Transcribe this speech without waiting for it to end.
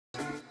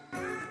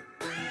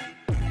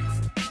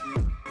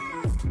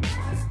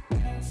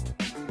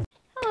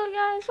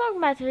guys,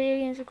 welcome back to Video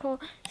Games Are Cool.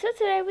 So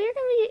today we're going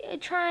to be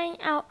trying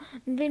out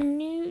the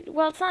new,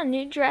 well, it's not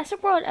new,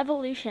 Jurassic World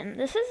Evolution.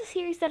 This is a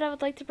series that I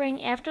would like to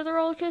bring after the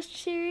roller coaster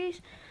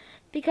series,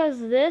 because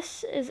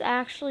this is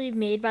actually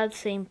made by the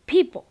same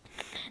people.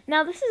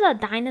 Now this is a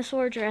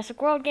dinosaur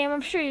Jurassic World game.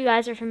 I'm sure you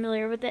guys are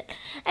familiar with it.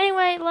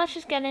 Anyway, let's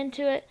just get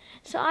into it.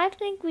 So I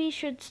think we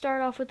should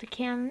start off with the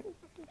campaign,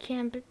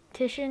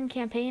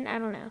 I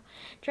don't know.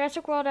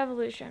 Jurassic World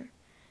Evolution.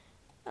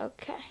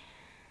 Okay.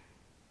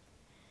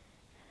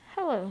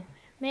 Hello.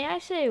 May I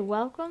say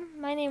welcome?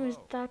 My name is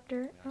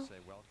Dr. May I say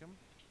welcome?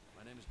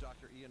 My name is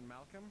Dr. Ian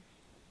Malcolm.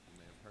 You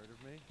may have heard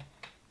of me.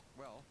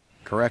 Well,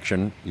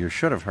 correction, you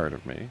should have heard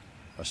of me,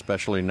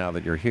 especially now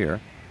that you're here.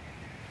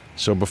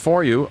 So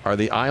before you are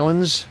the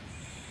islands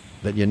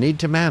that you need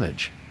to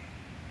manage,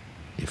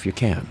 if you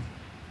can.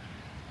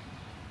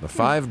 The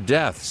 5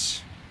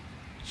 deaths.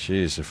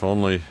 Jeez, if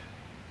only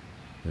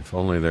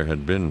there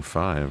had been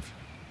 5.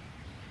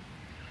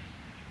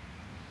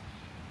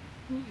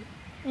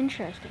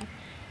 Interesting.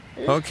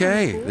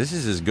 Okay, cool. This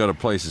is as good a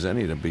place as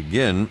any to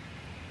begin.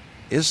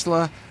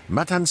 Isla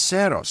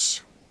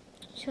Matanceros.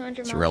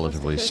 It's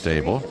relatively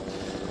stable.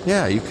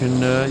 Yeah, you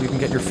can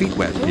get your feet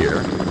wet here,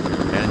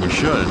 and you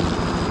should.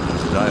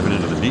 Just diving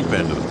into the deep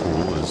end of the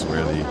pool is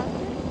where the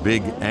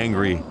big,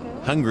 angry,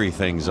 hungry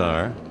things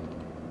are,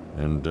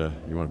 and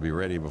you want to be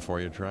ready before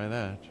you try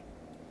that.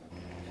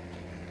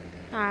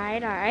 All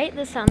right.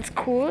 This sounds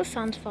cool. This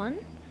sounds fun.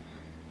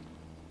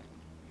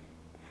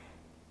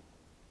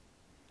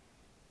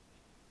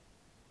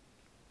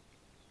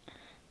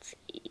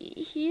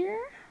 Here.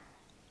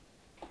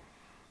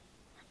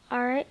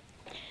 Alright.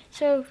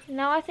 So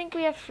now I think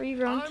we have free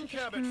roam. I'm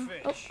Cabot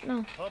Fish, oh,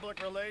 no.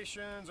 Public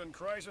Relations and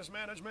Crisis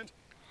Management,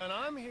 and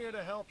I'm here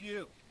to help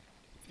you.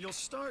 You'll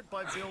start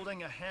by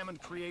building a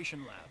Hammond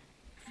Creation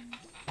Lab.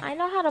 I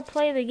know how to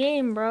play the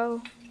game,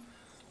 bro.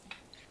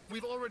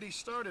 We've already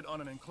started on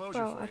an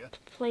enclosure for you.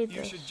 Played this.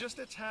 You should just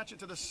attach it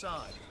to the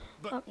side.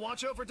 But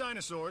watch out for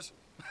dinosaurs.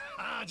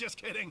 Just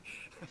kidding.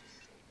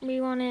 We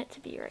want it to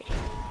be right here.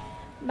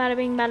 Bada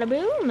bing, bada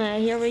boom.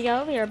 Here we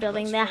go. We are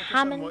building the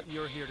Hammond.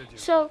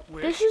 So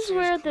this is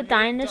where the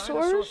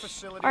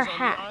dinosaurs are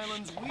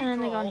hatched, and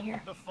then they go in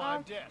here.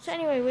 So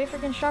anyway, wait for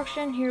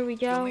construction. Here we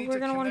go. We're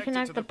gonna want to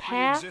connect the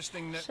paths.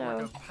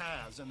 So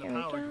here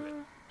we go.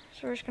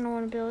 So we're just gonna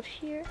want to build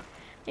here.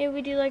 Maybe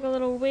we do like a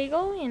little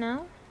wiggle, you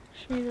know.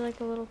 Just maybe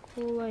like a little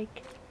cool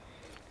like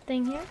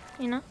thing here,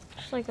 you know,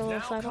 just like a little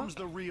sidewalk. Now comes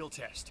the real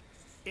test: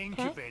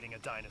 incubating a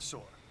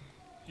dinosaur.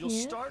 You'll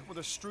start with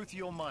a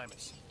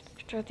Struthiomimus.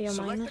 Select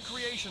the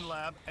creation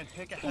lab and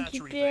pick a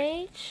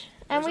hatchery.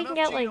 And we can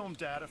get like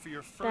data for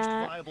your first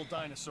viable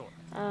dinosaur.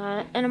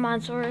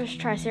 Dinosaurs,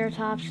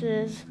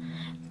 Triceratopses,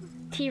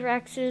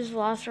 T-Rexes,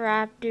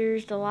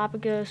 Velociraptors,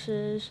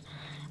 Galapagoses.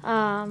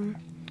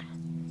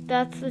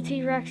 That's the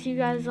T-Rex you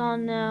guys all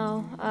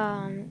know.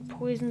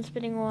 Poison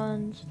spitting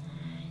ones,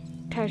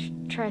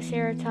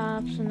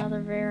 Triceratops,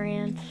 another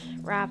variant,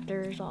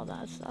 Raptors, all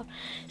that stuff.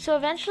 So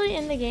eventually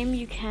in the game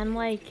you can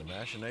like the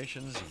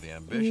machinations of the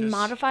ambitious,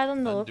 modify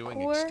them to look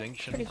cooler.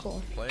 Pretty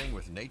cool. Playing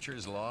with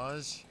nature's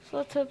laws. So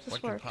let's hope this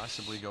works. What could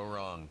possibly go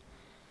wrong?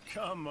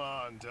 Come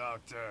on,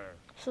 Doctor.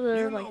 So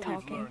they're you know like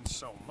talking. We've learned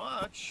so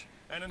much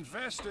and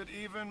invested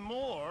even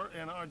more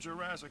in our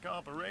Jurassic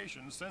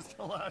operations since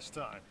the last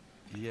time.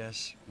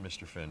 Yes,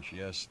 Mr. Finch.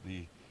 Yes,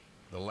 the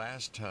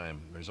last time.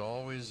 There's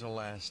always a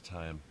last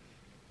time.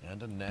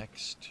 And a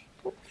next.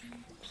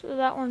 So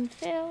that one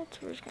failed, so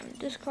we're just going to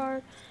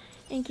discard,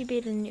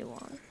 incubate a new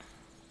one.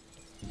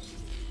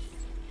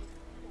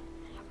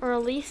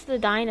 Release the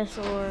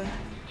dinosaur.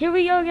 Here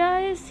we go,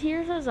 guys.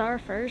 Here's our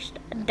first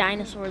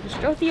dinosaur, the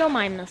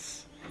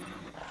Struthiomimus.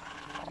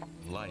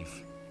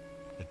 Life,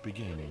 it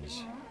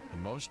begins. The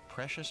most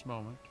precious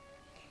moment,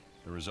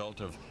 the result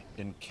of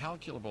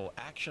incalculable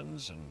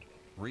actions and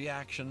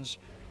reactions,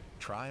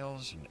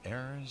 trials and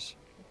errors,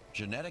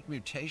 genetic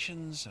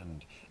mutations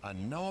and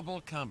unknowable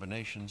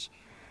combinations,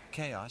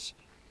 chaos,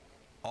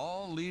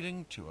 all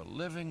leading to a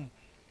living,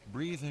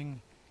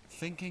 breathing,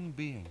 thinking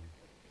being,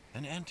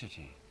 an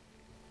entity,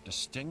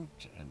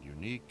 distinct and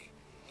unique,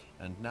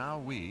 and now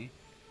we,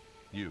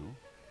 you,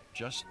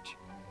 just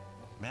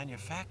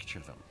manufacture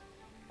them.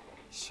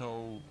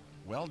 So,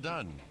 well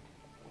done,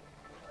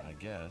 I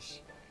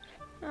guess.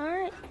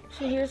 Alright,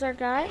 so here's our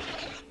guy.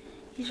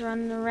 He's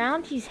running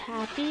around, he's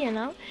happy, you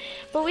know.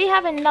 But we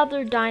have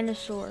another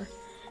dinosaur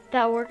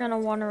that we're going to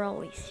want to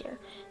release here.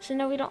 So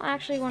no, we don't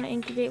actually want to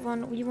incubate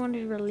one. We want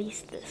to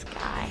release this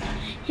guy.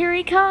 Here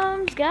he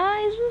comes,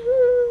 guys.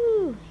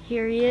 Woohoo!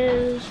 Here he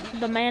is.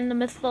 The man, the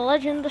myth, the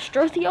legend, the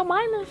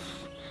Struthiomimus.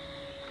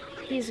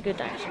 He's a good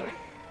dinosaur.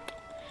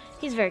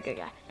 He's a very good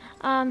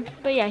guy.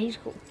 But yeah, he's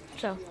cool.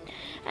 So,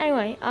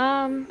 anyway,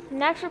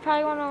 next we're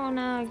probably going to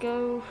want to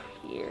go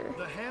here.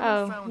 The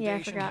Hammond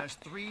Foundation has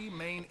 3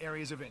 main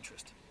areas of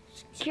interest: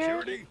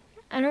 security,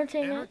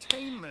 entertainment,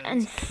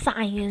 and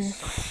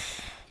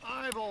science.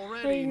 I've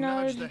already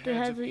nudged the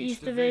heads of the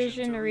East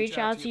Division to reach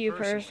out to you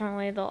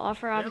personally. They'll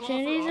offer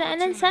opportunities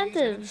and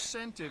incentives.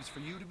 Incentives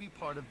for you to be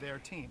part of their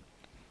team.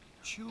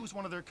 choose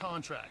one of their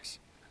contracts.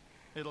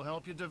 It'll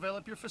help you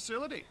develop your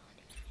facility.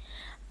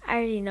 I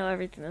already know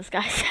everything this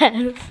guy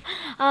says.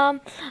 I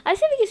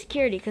say we get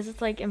security because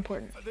it's like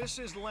important. This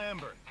is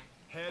Lambert,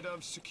 head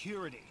of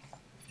security.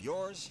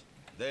 Yours,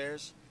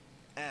 theirs,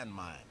 and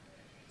mine.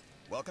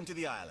 Welcome to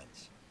the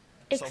islands.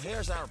 So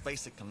here's our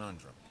basic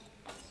conundrum.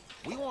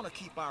 We want to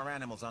keep our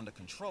animals under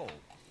control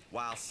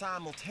while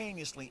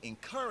simultaneously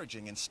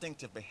encouraging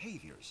instinctive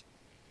behaviors,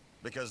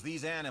 because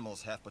these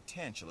animals have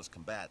potential as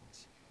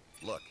combatants.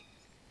 Look,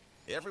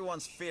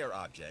 everyone's fear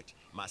object,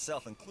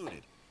 myself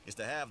included, is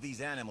to have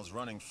these animals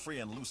running free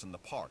and loose in the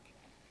park.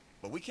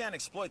 But we can't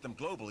exploit them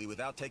globally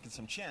without taking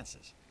some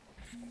chances.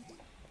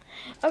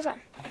 Okay,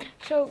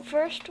 so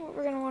first what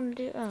we're going to want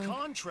to do...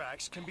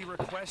 Contracts can be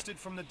requested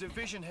from the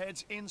division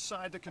heads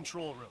inside the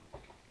control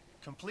room.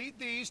 Complete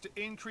these to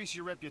increase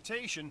your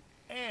reputation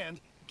and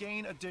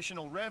gain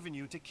additional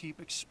revenue to keep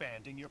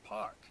expanding your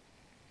park.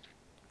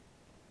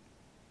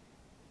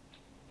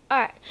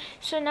 Alright,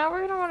 so now we're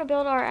going to want to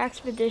build our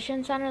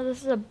expedition center.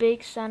 This is a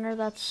big center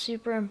that's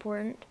super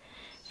important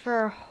for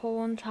our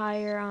whole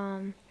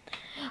entire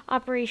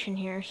operation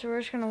here. So we're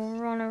just going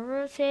to want to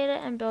rotate it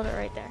and build it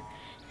right there.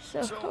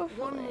 So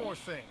one more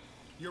thing,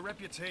 your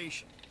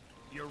reputation,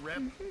 your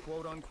rep,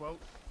 quote unquote,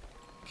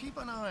 keep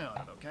an eye on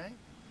it, okay?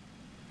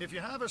 If you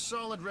have a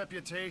solid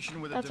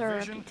reputation with a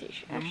division,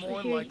 you're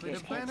more likely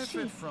to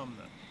benefit from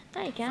them.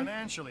 Now you can.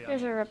 Financially,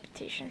 here's our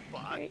reputation.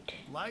 But, right.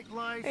 like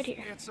life, right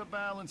here. It's a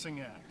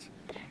balancing act.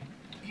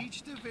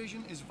 Each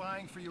division is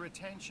vying for your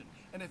attention,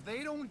 and if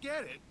they don't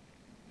get it,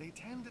 they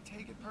tend to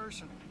take it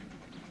personally.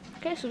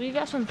 Okay, so we've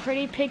got some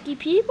pretty picky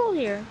people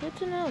here. Good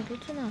to know,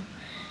 good to know.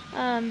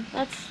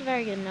 That's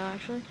very good to know,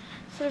 actually.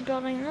 So we're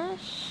building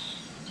this.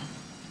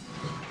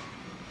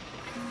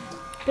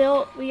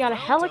 We got a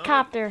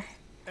helicopter.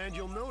 And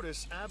you'll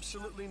notice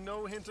absolutely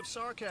no hint of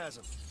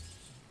sarcasm.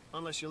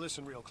 Unless you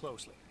listen real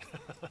closely.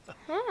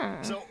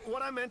 So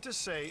what I meant to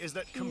say is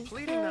that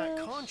completing that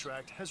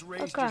contract has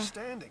raised your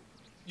standing.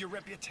 Your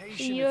reputation, if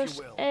you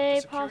will.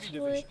 USA,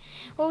 possibly.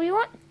 Well, we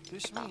want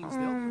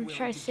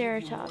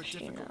Triceratops,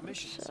 you know,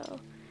 so...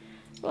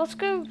 Well, let's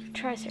go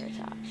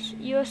Triceratops.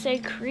 USA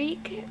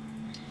Creek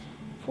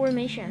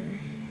formation.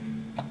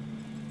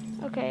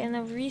 Okay, and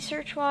then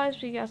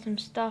research-wise, we got some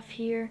stuff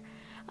here.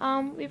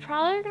 We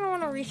probably are going to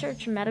want to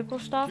research medical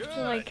stuff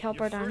to, like,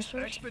 help our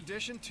dinosaurs.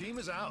 Expedition team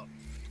is out.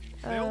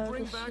 They'll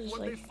bring back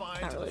what they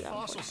find to the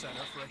fossil center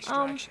for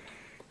extraction.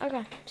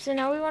 Okay, so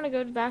now we want to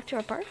go back to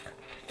our park.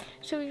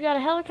 So we've got a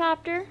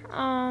helicopter,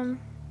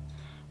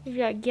 we've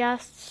got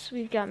guests,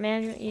 we've got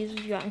management ease,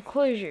 we've got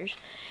enclosures.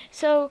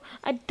 So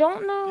I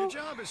don't know. Your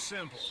job is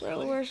simple. So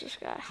really. Where's this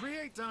guy?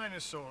 Create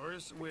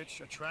dinosaurs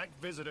which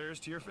attract visitors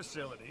to your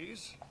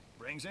facilities,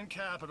 brings in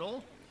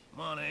capital,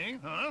 money,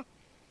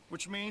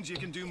 which means you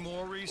can do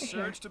more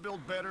research to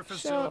build better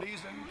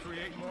facilities and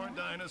create more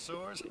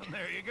dinosaurs. And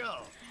there you go.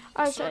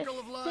 Alright, so I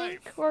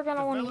think we're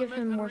gonna want to give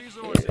him more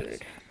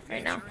food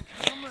right now.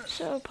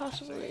 So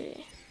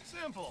possibly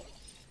simple.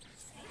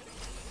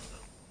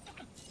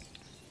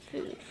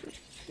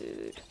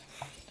 Food.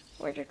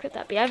 Where could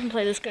that be? I haven't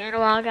played this game in a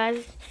while,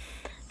 guys.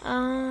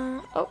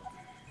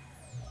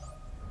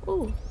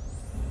 Ooh.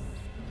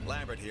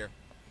 Lambert here.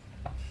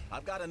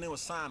 I've got a new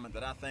assignment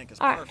that I think is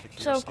perfect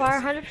for so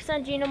acquire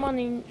 100% genome on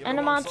the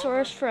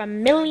Dinosaurs for $1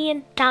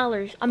 million.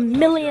 $1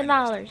 million.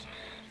 That's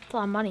a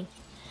lot of money.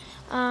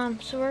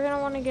 So we're gonna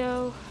want to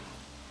go.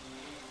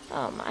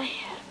 Oh my!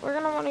 We're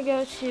gonna want to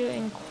go to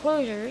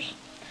enclosures.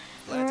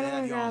 We're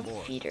gonna grab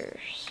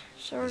feeders.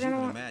 So we're gonna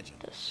want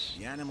this.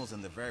 The animals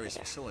in the various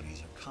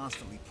facilities are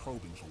constantly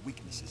probing for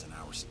weaknesses in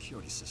our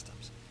security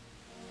systems.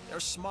 They're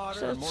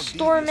smarter and more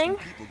devious than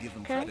people give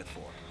them credit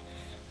for.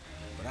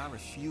 But I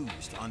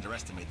refuse to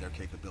underestimate their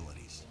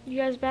capabilities. You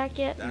guys back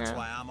yet? That's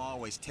why I'm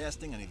always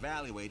testing and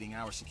evaluating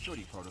our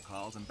security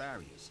protocols and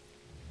barriers.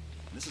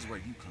 And this is where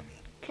you come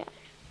in. Okay.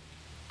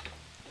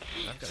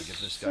 I've got to give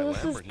this guy So this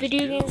is Lambert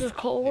video games with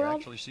Cold World? He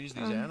actually sees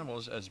these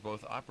animals as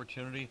both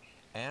opportunity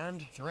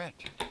and threat.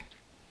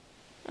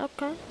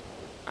 Okay.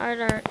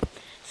 Alright.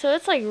 So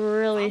it's like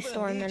really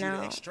storming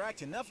out.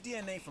 Extract enough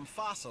DNA from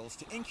fossils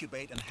to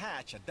incubate and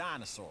hatch a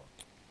dinosaur.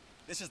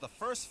 This is the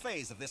first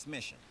phase of this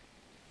mission.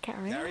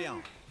 Carry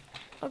on.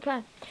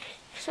 Okay.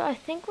 So I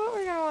think what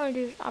we're gonna want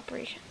to do is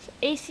operations.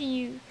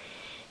 ACU,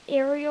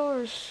 aerial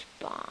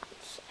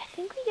response. I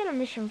think we get a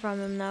mission from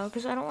him though,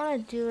 because I don't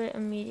want to do it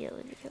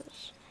immediately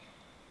because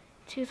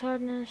tooth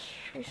hardness,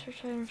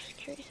 research item,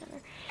 security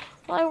center.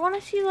 Well, I want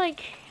to see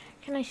like,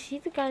 can I see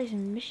the guy's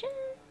missions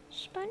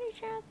by any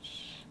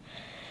chance?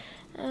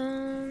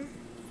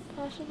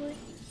 Possibly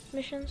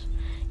missions.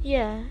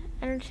 Yeah,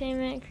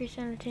 entertainment, increase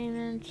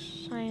entertainment,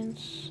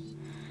 science.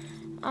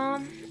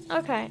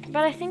 Okay,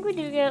 but I think we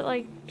do get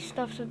like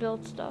stuff to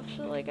build stuff.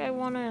 So like I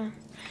wanna.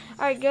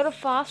 Alright, go to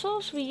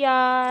fossils. We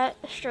got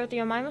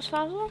Struthiomimus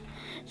fossil.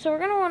 So we're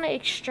gonna wanna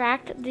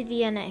extract the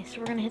DNA. So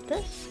we're gonna hit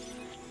this.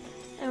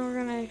 And we're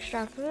gonna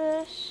extract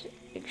this.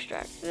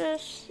 Extract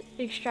this.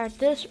 Extract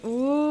this.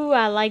 Ooh,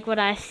 I like what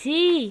I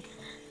see.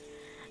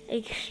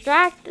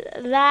 Extract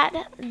that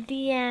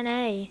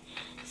DNA.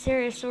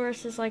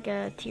 Ceratosaurus is like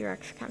a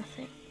T-Rex kind of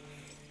thing.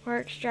 We're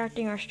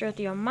extracting our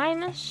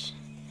Struthiomimus,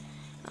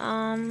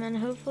 and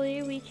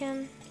hopefully we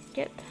can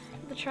get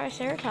the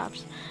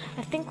Triceratops.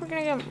 I think we're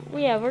gonna get,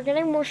 yeah, we're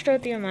getting more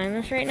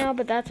Struthiomimus right now,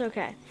 but that's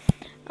okay.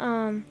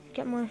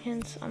 Get more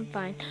hints, I'm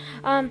fine.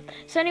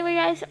 So anyway,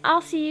 guys,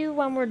 I'll see you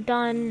when we're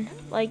done,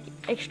 like,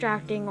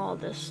 extracting all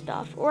this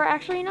stuff. Or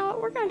actually, you know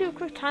what, we're gonna do a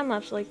quick time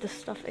lapse, like this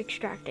stuff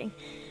extracting.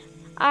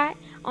 Alright,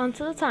 on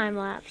to the time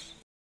lapse.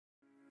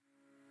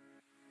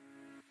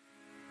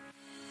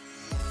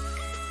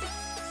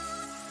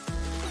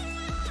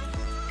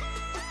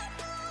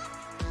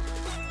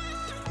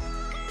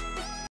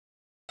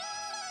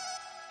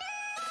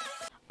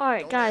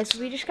 Alright guys,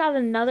 we just got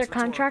another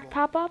contract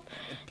pop up.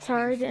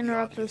 Sorry to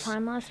interrupt the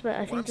time lapse, but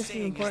I think this is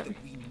important.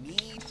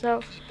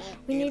 So,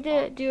 we need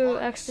to do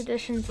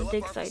expeditions to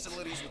dig sites.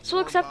 So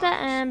we'll accept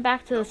that and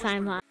back to the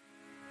time lapse.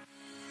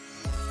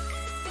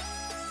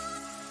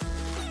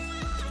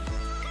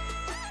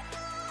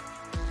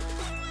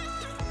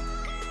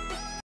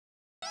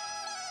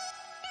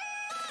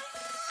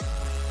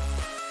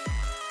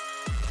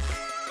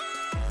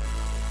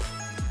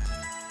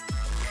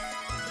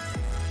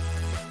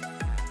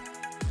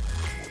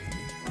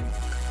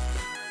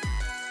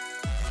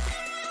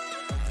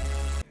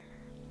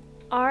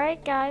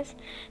 Alright guys,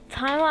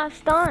 time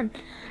lapse done.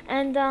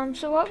 And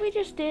so what we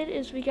just did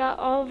is we got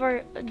all of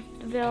our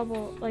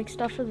available like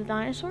stuff for the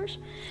dinosaurs.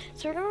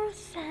 So we're gonna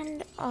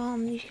send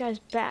these guys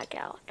back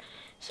out.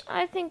 So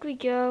I think we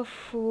go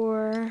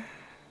for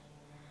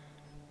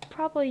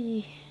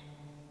probably,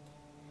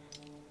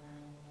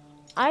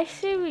 I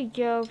say we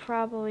go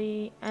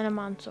probably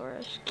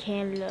Anamonsaurus,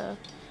 Canada,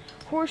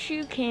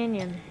 Horseshoe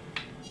Canyon.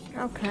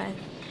 Okay,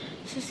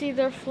 so see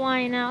they're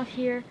flying out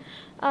here.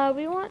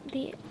 We want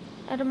the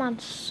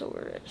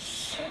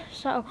Dinosaurs.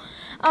 So,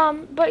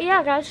 but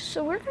yeah, guys,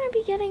 so we're going to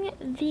be getting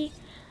the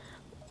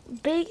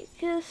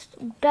biggest,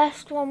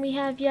 best one we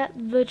have yet,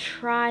 the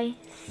Triceratops.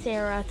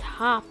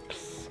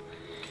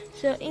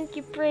 So,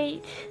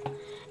 incubate,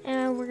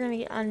 and we're going to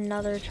get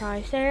another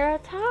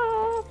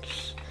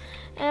Triceratops.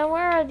 And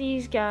where are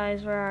these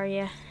guys? Where are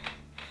you?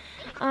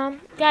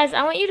 Guys,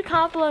 I want you to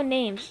comment below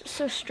names.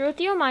 So,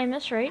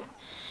 Struthiomimus, right?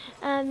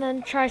 And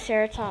then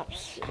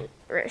Triceratops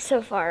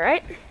so far,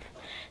 right?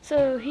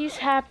 So he's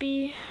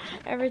happy,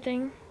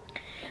 everything.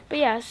 But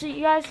yeah, so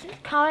you guys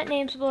comment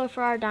names below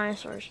for our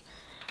dinosaurs.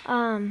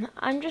 I'm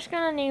just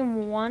gonna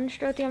name one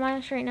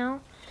Struthiomimus right now.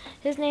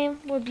 His name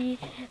would be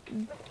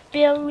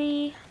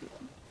Billy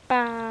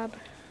Bob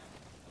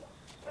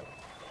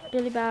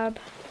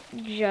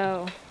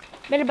Joe.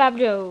 Billy Bob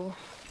Joe.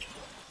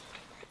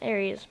 There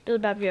he is, Billy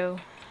Bob Joe.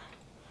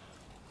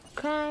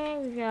 Okay,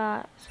 we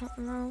got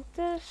something wrong with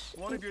this.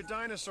 One of your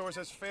dinosaurs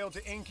has failed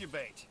to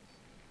incubate.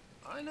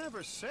 I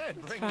never said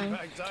bringing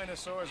back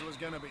dinosaurs was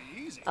gonna be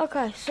easy.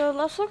 Okay, so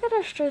let's look at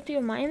our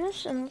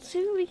Struthiomimus and let's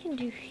see what we can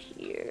do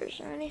here. Is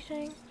there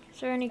anything? Is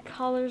there any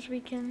colors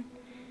we can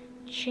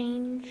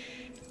change?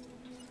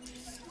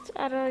 Let's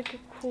add like a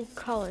cool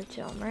color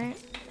to him, right?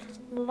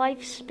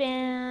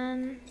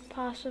 Lifespan,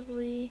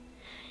 possibly.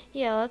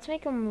 Yeah, let's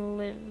make him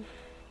live.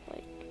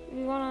 Like,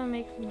 we want to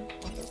make him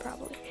live longer,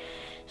 probably.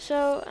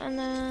 So, and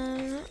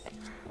then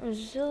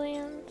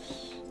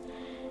resilience.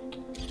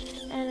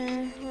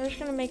 And we're just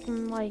gonna make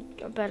him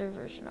like a better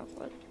version of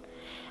what.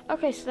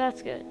 Okay, so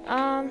that's good.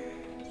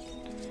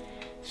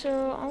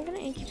 So I'm gonna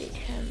incubate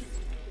him.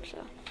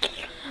 So,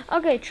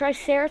 okay,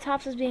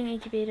 Triceratops is being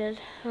incubated.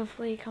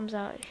 Hopefully, it comes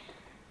out.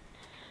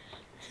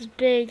 This is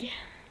big.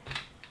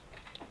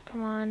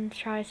 Come on,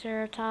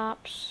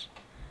 Triceratops.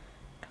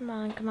 Come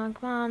on, come on,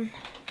 come on.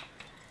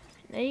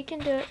 I know you can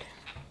do it.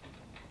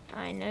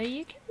 I know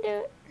you can do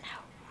it. No,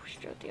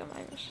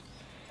 Struthiomimus.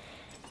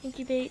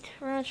 Incubate.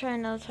 We're gonna try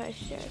another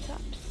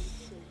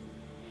Triceratops.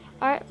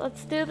 Alright,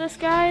 let's do this,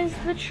 guys.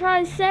 The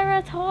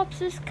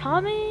Triceratops is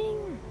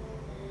coming.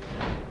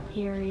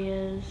 Here he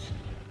is.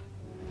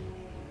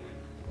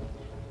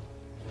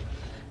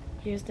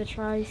 Here's the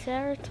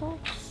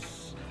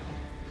Triceratops.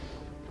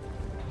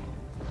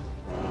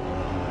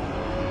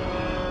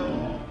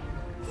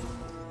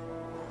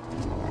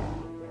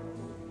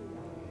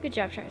 Good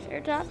job,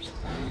 Triceratops.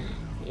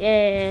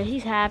 Yeah,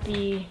 he's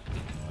happy.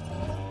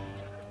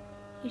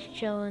 He's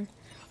chilling.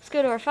 Let's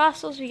go to our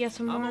fossils. We get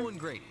some more. I'm Owen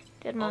Grady.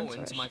 Dead monsters.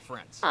 Owen's my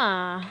friends.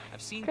 Ah,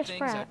 I've seen Chris things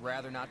Pratt. I'd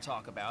rather not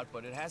talk about,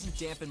 but it hasn't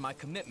dampened my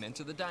commitment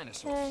to the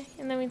dinosaurs. Okay,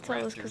 and then we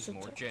tell this because Raptors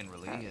it's more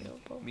generally, and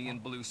me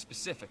and Blue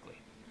specifically.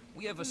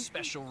 We have a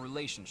special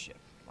relationship,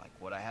 like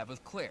what I have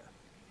with Claire.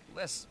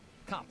 Less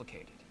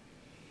complicated.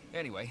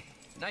 Anyway,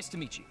 nice to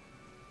meet you.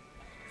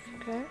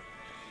 Okay.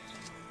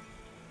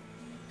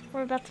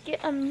 We're about to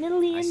get $1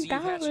 million. I see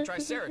you've hatched a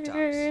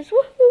Triceratops.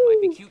 Woohoo! Might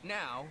be cute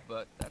now,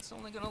 but that's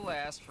only gonna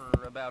last for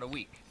about a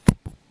week.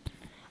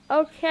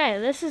 Okay,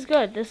 this is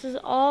good. This is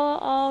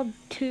all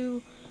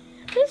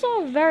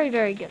very,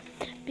 very good.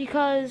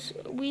 Because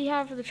we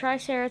have the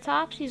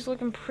Triceratops. He's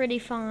looking pretty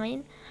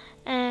fine.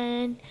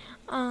 And,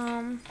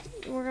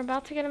 we're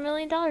about to get $1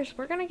 million.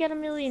 We're gonna get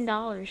 $1 million,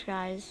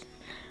 guys.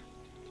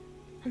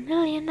 $1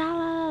 million!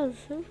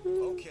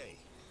 Woohoo. Okay,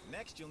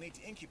 Next, you'll need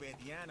to incubate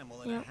the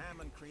animal in a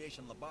Hammond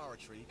creation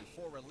laboratory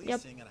before Yep,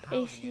 releasing and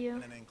housing it ACU.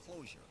 in an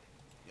enclosure.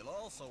 You'll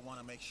also want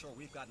to make sure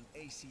we've got an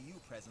ACU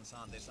presence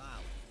on this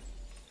island.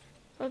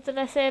 What did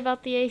I say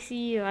about the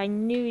ACU? I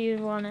knew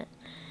you'd want it.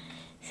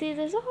 See,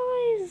 there's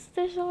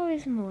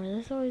always more.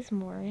 There's always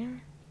more, yeah.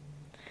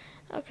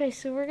 Okay,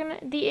 so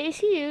the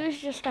ACU is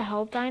just to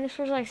help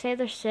dinosaurs, like, say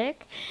they're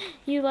sick.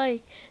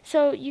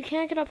 So you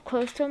can't get up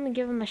close to them and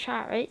give them a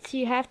shot, right? So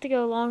you have to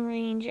go long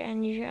range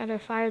and you gotta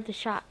fire the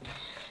shot.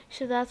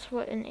 So that's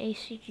what an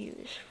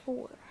ACU is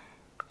for.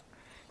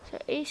 So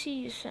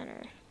ACU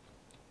center.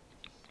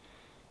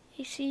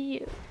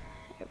 ACU.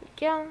 There we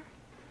go.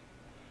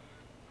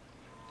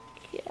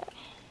 Yeah.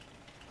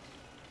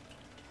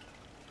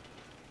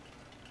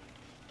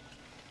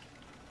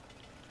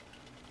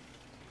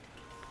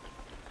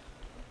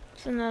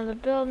 It's another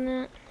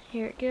building.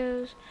 Here it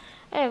goes.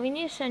 Hey, we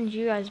need to send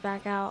you guys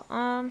back out.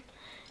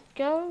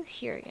 Go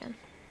here again.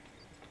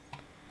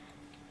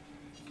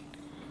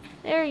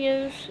 There he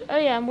goes. Oh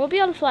yeah, and we'll be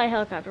able to fly a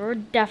helicopter. We're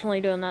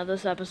definitely doing that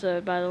this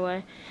episode, by the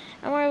way.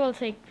 And we're able to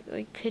take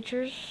like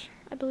pictures,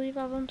 I believe,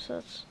 of them, so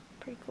that's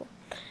pretty cool.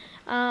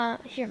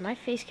 Here, my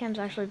face cam's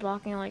actually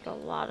blocking like a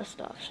lot of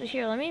stuff. So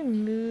here, let me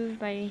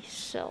move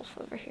myself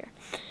over here.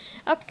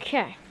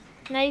 Okay,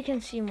 now you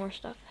can see more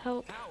stuff.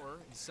 Help. Power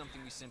is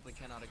something we simply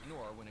cannot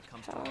ignore when it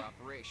comes to our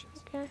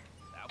operations. Okay.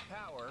 Without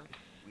power,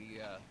 we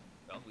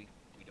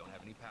don't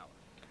have any power.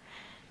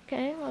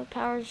 Okay, well,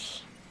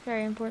 power's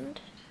very important.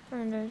 We're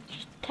gonna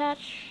just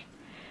attach.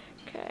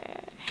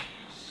 Okay.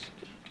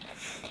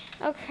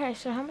 Okay,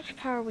 so how much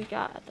power we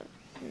got at the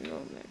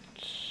moment?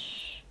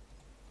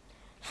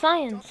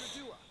 Science.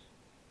 Dr. Dua,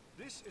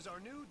 this is our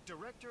new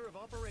director of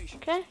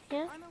operations. Okay,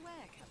 yeah. I'm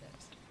aware,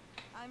 Cabot.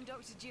 I'm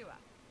Dr. Dua.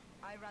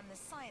 I run the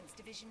science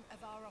division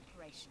of our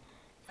operation.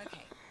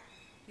 Okay,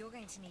 you're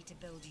going to need to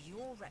build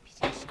your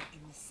reputation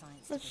in the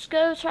science Let's division.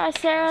 go,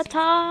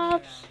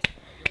 Triceratops.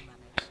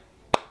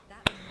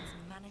 That means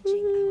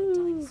managing our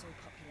dinosaur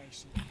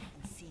population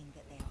and seeing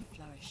that they are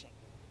flourishing.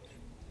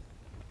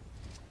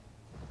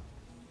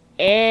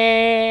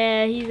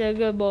 Yeah, he's a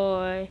good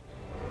boy.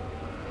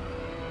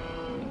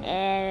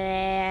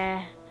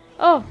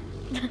 Oh,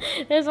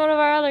 there's one of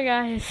our other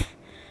guys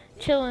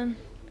chilling.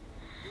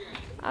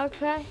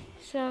 Okay,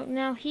 so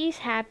now he's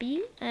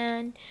happy,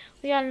 and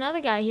we got another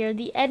guy here,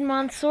 the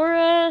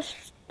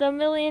Edmontosaurus, the $1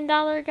 million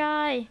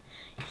guy.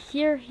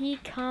 Here he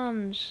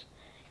comes.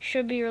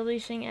 Should be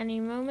releasing any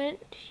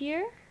moment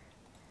here.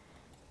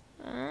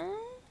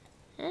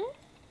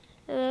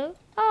 Hello.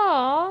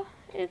 Oh,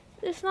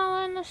 it's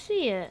not letting us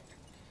see it.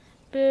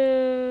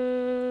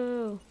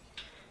 Boo.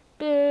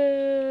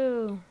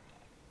 Boo.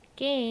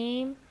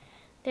 Game.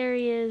 There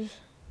he is.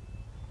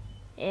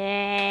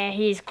 Yeah,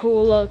 he's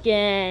cool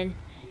looking.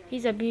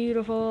 He's he's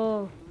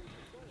cool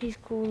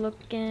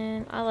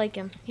looking. I like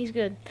him. He's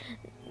good.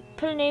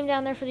 Put a name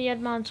down there for the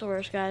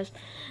Edmontosaurus, guys.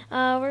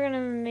 We're gonna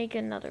make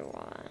another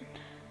one.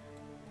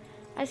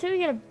 I say we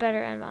get a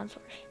better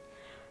Edmontosaurus.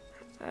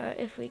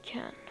 If we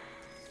can.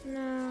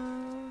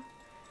 No.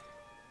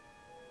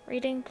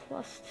 Rating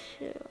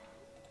 +2.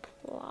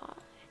 Apply.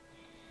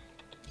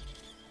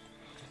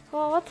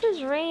 Well, what's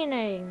his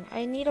rating?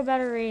 I need a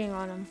better rating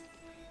on him.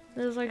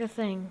 This is like a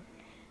thing.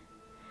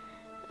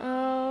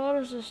 What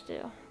does this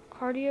do?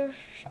 Cardio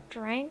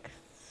strength?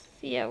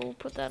 Yeah, we'll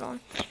put that on.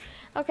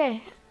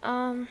 Okay,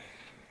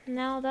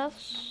 now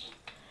that's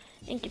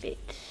incubate.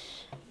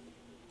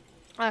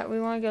 Alright,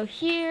 we want to go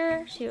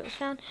here, see what was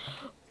found.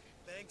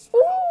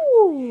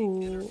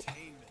 Ooh!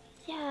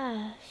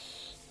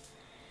 Yes.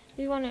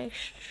 We want to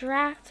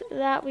extract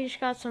that. We just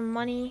got some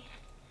money.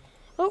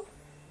 Oh!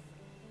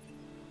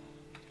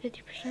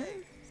 50%.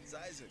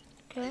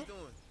 Okay.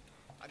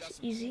 It's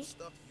easy.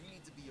 Stuff you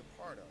need to be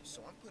a part of,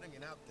 so I'm putting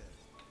it out there.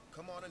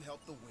 Come on and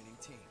help the winning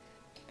team.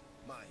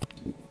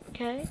 Mine.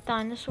 Okay,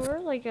 dinosaur,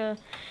 like a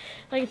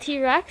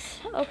T-Rex.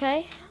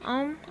 Okay,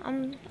 I'm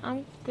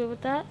good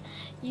with that.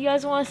 You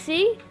guys want to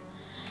see?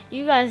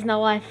 You guys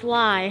know I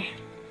fly.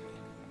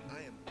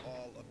 I am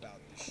all about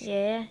the show.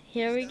 Yeah,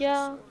 here we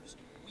go.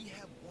 We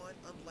have one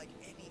unlike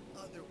any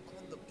other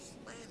on the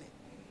planet.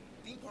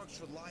 Theme parks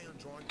rely on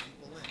drawing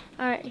people in.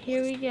 All right,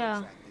 here we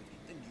go.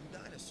 The new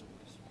dinosaurs.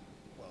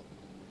 Well,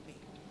 me,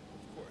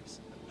 of course.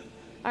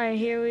 All right,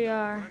 here we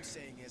are. What I'm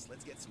saying is,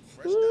 let's get some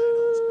fresh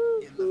dinos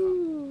in the hub.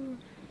 Ooh.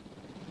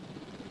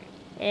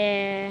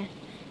 Yeah.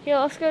 Here,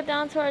 let's go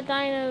down to our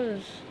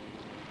dinos.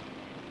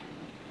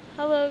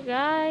 Hello,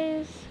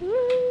 guys.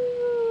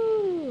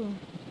 Woo.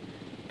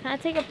 Can I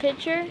take a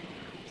picture?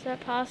 Is that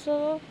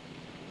possible?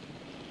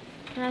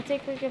 Can I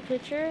take like a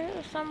picture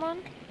of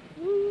someone?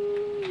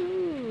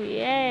 Woo.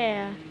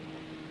 Yeah.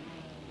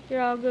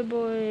 You're all good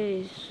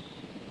boys.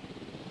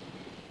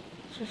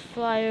 Let's just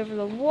fly over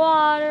the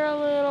water a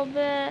little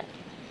bit.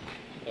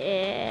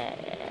 Yeah.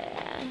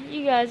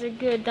 You guys are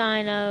good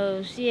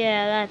dinos.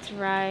 Yeah, that's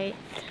right.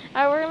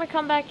 Alright, we're gonna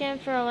come back in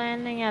for a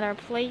landing at our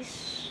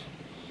place.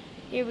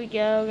 Here we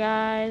go,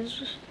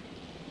 guys.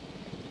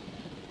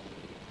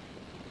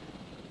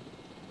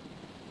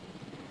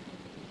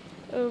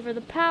 Over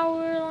the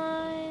power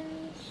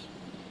lines.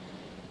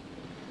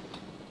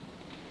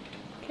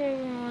 Okay,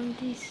 we're on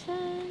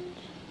descend.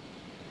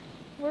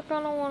 We're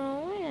gonna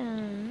wanna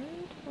land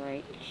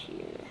right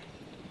here.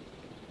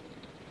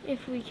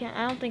 If we can.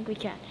 I don't think we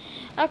can.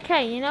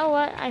 Okay, you know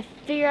what? I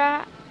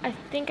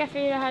think I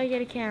figured out how to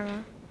get a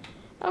camera.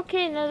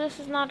 Okay, no, this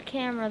is not a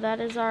camera. That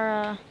is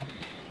our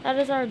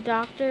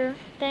doctor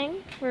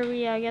thing where we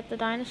get the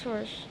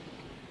dinosaurs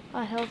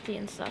healthy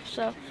and stuff.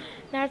 So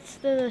that's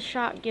the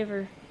shot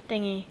giver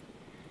thingy.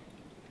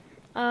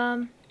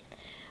 But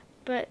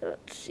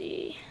let's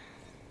see.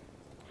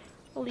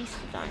 Release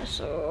the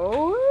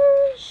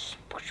dinosaurs.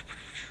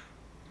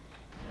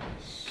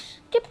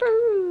 Skipper.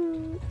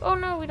 Oh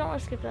no, we don't want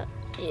to skip that.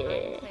 Yeah.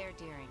 I'm Claire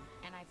Deering,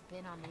 and I've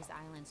been on these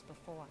islands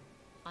before.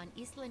 On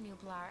Isla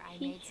Nublar, I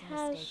made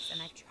some mistakes,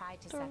 and I've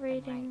tried to set them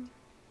right.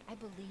 I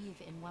believe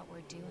in what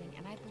we're doing,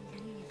 and I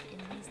believe in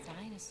these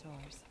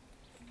dinosaurs.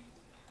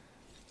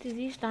 Dude,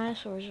 these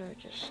dinosaurs are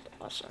just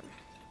awesome.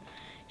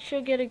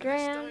 Should get a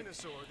gram.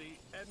 This dinosaur,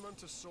 the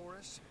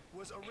Edmontosaurus,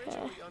 was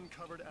originally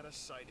uncovered at a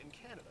site in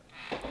Canada.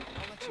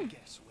 I'll let you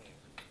guess where.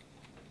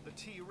 The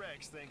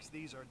T-Rex thinks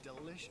these are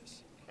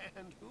delicious,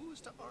 and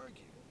who's to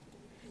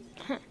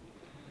argue?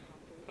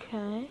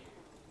 Okay.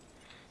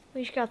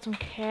 We just got some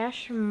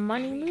cash,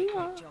 money. Really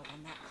good job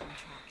on that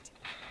contract.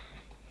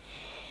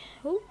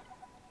 Ooh.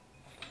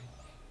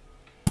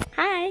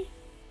 Hi.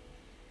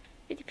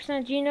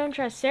 50% genome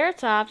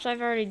Triceratops.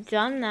 I've already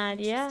done that,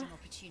 yeah. Interesting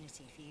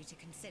opportunity for you to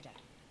consider.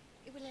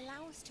 It will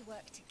allow us to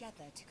work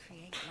together to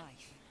create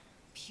life.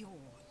 Pure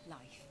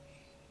life.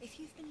 If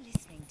you've been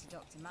listening to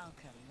Dr.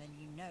 Malcolm, then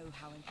you know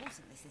how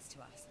important this is to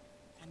us.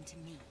 And to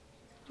me.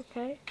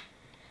 Okay.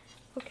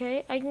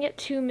 Okay, I can get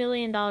 $2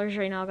 million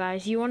right now,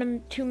 guys. You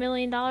want $2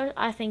 million?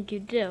 I think you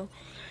do.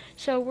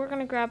 So we're going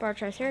to grab our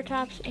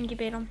Triceratops,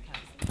 incubate them.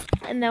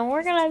 And then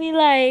we're going to be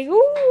like,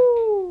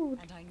 ooh,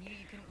 And I knew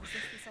you couldn't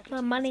resist this the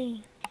opportunity.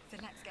 money. So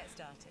let's get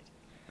started.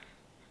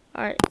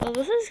 Alright, well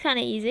this is kind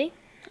of easy.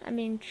 I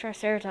mean,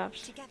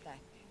 Triceratops. Together,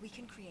 we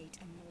can create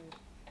a more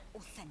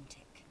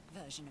authentic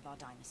version of our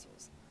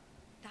dinosaurs.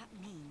 That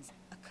means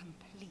a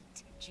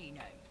complete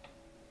genome.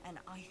 And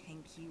I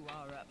think you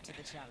are up to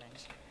the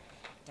challenge.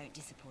 Don't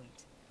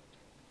disappoint.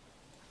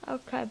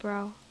 Okay,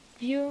 bro.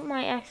 View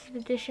my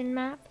expedition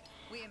map.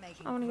 We are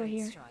making I wanna go great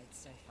here. strides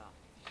so far.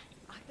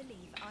 I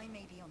believe I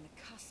may be on the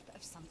cusp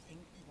of something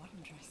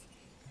wondrous.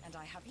 And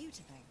I have you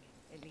to thank,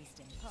 at least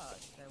in part,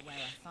 for where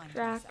I find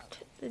myself.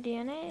 Extract the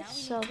DNA, Now we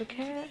sell need the to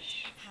incubate,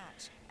 cash.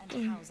 hatch,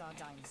 and house our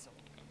dinosaur.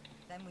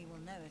 Then we will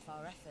know if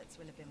our efforts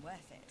will have been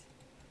worth it.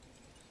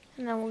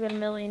 And then we'll get $1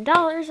 million,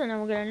 and then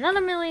we'll get another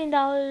 $1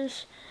 million.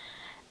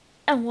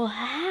 And we'll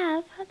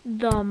have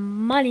the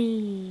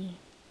money.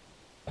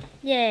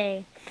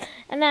 Yay.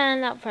 And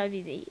then that'll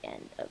probably be the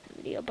end of the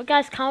video. But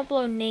guys, comment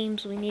below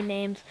names. We need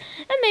names.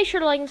 And make sure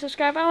to like and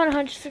subscribe. I want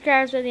 100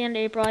 subscribers by the end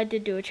of April. I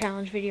did do a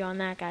challenge video on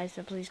that, guys.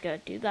 So please go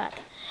do that.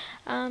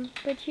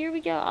 But here we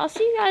go. I'll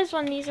see you guys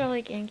when these are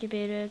like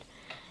incubated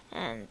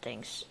and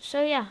things.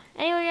 So yeah.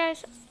 Anyway,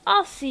 guys,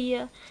 I'll see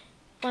you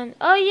when.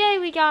 Oh yay,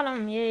 we got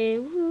them. Yay.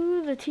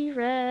 Woo, the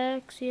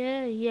T-Rex.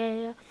 Yeah,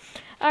 yeah.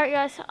 Alright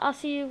guys, I'll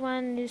see you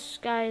when this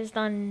guy is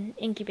done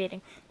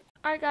incubating.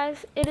 Alright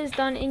guys, it is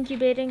done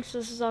incubating, so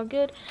this is all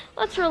good.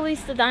 Let's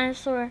release the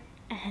dinosaur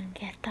and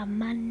get the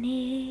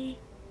money.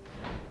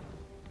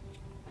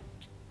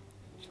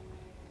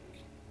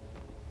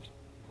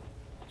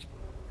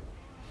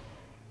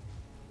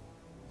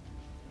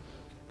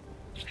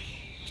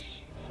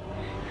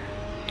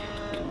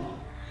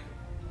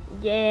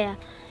 Yeah,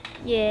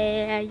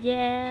 yeah,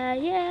 yeah,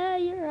 yeah,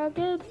 you're a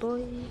good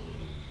boy.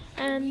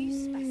 And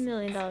 $1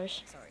 million. Sorry,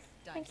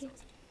 Thank you.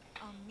 dinosaurs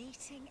are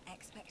meeting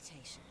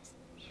expectations.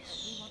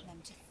 Yes. We want them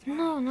to thrive.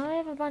 No, I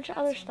have a bunch of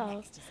other That's our stuff.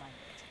 next assignment.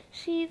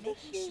 See, this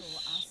Making sure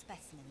our is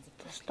specimens are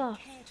properly stuff.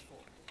 cared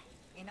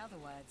for. In other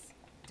words,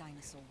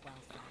 dinosaur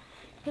welfare.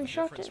 The difference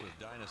constructed. with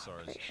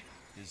dinosaurs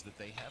is that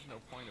they have no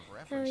point of Then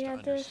reference we to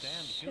got this.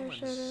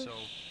 understand humans, so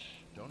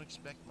don't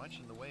expect much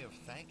in the way of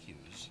thank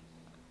yous.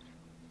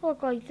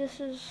 Look, like this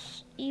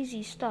is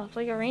easy stuff,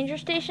 like a ranger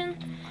station.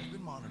 I've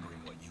been monitoring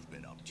what you've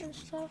been up to And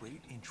with stuff.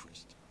 great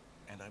interest.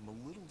 And I'm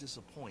a little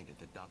disappointed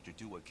that Dr.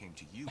 Dua came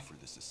to you for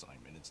this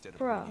assignment instead of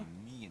Bro.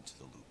 bringing me into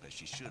the loop as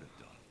she should have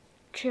done.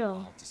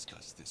 Chill, I'll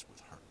discuss this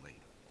with her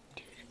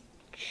later.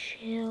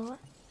 chill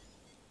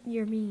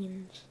your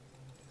means.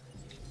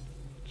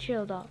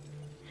 Chill, dog.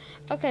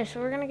 Okay, so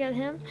we're gonna get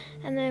him,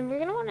 and then we're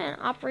gonna want an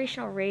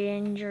operational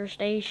ranger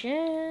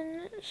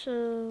station. So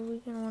we're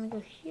gonna want to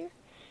go here.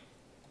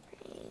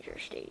 Ranger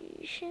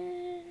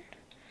station.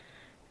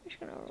 Just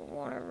gonna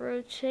want to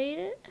rotate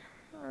it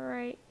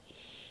right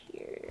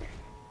here.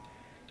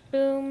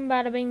 Boom,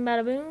 bada bing,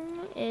 bada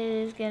boom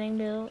is getting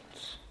built.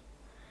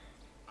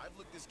 I've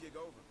looked this gig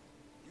over.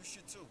 You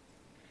should too.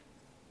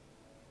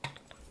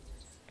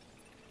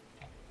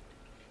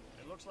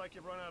 It looks like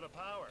you've run out of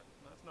power.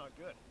 That's not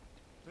good.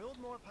 Build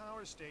more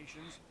power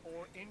stations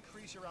or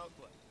increase your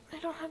output. I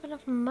don't have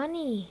enough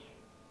money.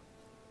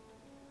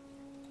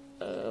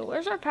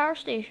 Where's our power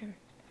station?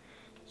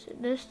 Is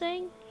it this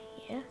thing?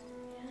 Yeah.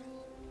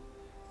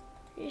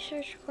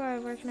 Research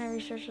required. Where can I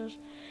research this?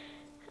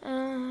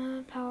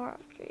 Power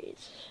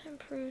upgrades,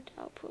 improved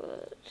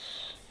output.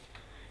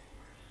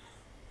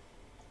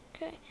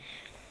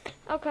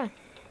 Okay.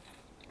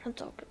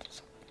 Let's all get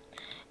this.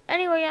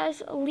 Anyway,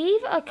 guys,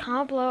 leave a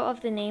comment below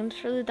of the names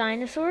for the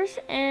dinosaurs,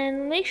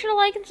 and make sure to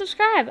like and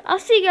subscribe. I'll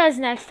see you guys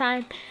next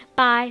time.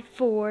 Bye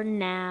for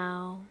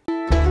now.